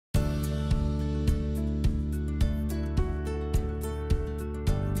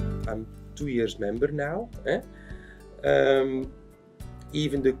I'm 2 years member now.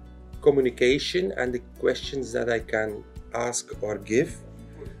 Even the communication and the questions that I can ask or give,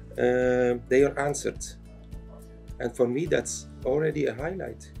 they are answered. And for me, that's already a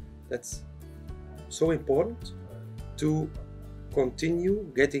highlight. That's so important to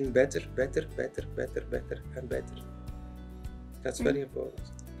continue getting better, and better. That's very important.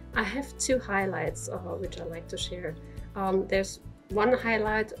 I have two highlights which I like to share. There's one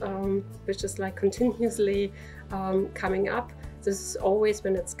highlight which is like continuously coming up. This is always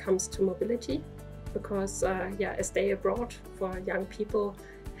when it comes to mobility, because a stay abroad for young people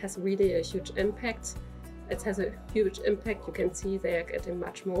has really a huge impact. It has a huge impact. You can see they're getting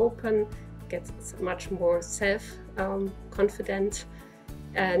much more open, get much more self-confident,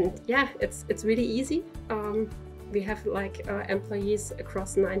 and yeah, it's really easy. We have like employees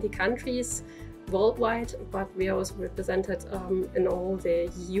across 90 countries worldwide, but we are also represented in all the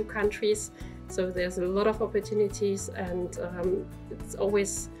EU countries. So there's a lot of opportunities, and it's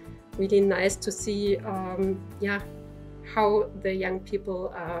always really nice to see how the young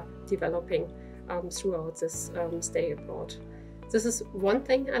people are developing throughout this stay abroad. This is one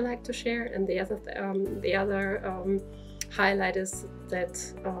thing I like to share, and the other highlight is that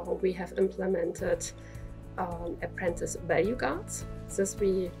we have implemented apprentice value guards.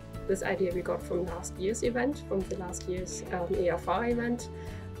 This idea we got from last year's event, from the last year's EAfA event,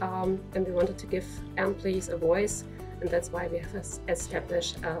 and we wanted to give employees a voice, and that's why we have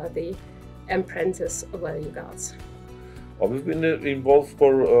established the apprentice value guards. We've been involved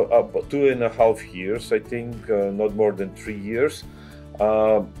for about 2.5 years, I think, not more than 3 years.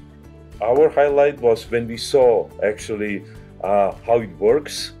 Our highlight was when we saw actually how it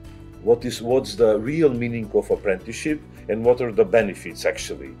works, what's the real meaning of apprenticeship, and what are the benefits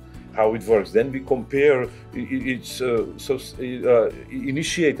actually, how it works. Then we compare,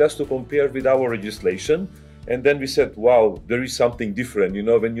 initiate us to compare with our legislation, and then we said, wow, there is something different, you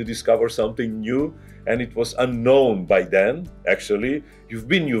know, when you discover something new and it was unknown by then. Actually, you've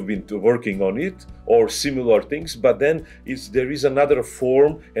been working on it or similar things, but then there is another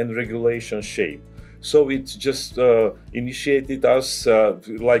form and regulation shape. So it just initiated us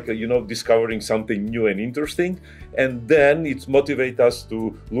discovering something new and interesting, and then it motivates us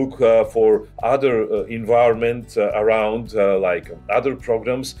to look for other environment around, like other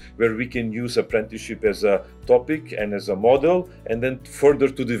programs where we can use apprenticeship as a topic and as a model, and then further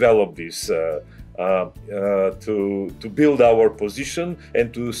to develop this to build our position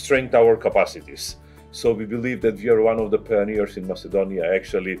and to strengthen our capacities. So we believe that we are one of the pioneers in Macedonia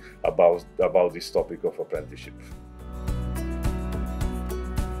actually about this topic of apprenticeship.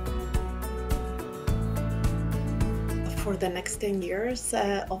 For the next 10 years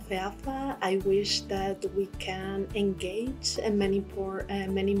of EAfA, I wish that we can engage many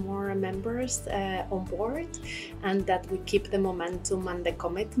more members on board, and that we keep the momentum and the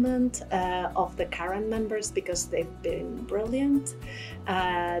commitment of the current members, because they've been brilliant.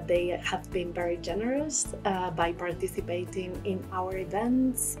 They have been very generous by participating in our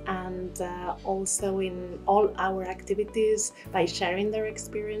events and also in all our activities, by sharing their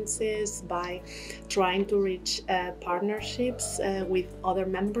experiences, by trying to reach partnerships with other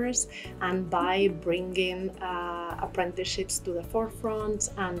members, and by bringing apprenticeships to the forefront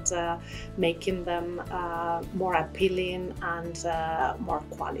and making them more appealing and more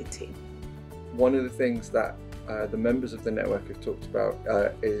quality. One of the things that the members of the network have talked about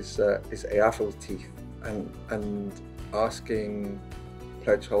is EAfA's teeth, and asking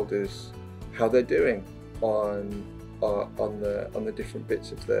pledge holders how they're doing on the different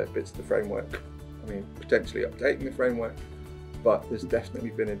bits of the framework. I mean, potentially updating the framework, but there's definitely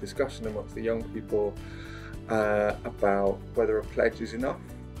been a discussion amongst the young people about whether a pledge is enough,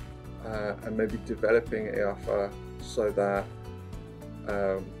 and maybe developing EAfA so that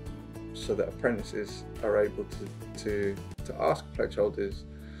apprentices are able to ask pledge holders,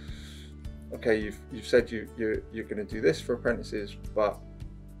 okay, you've said you're going to do this for apprentices, but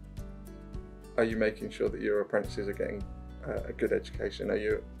are you making sure that your apprentices are getting a good education? Are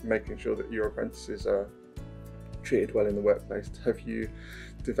you making sure that your apprentices are treated well in the workplace? Have you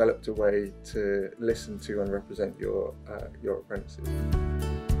developed a way to listen to and represent your apprentices?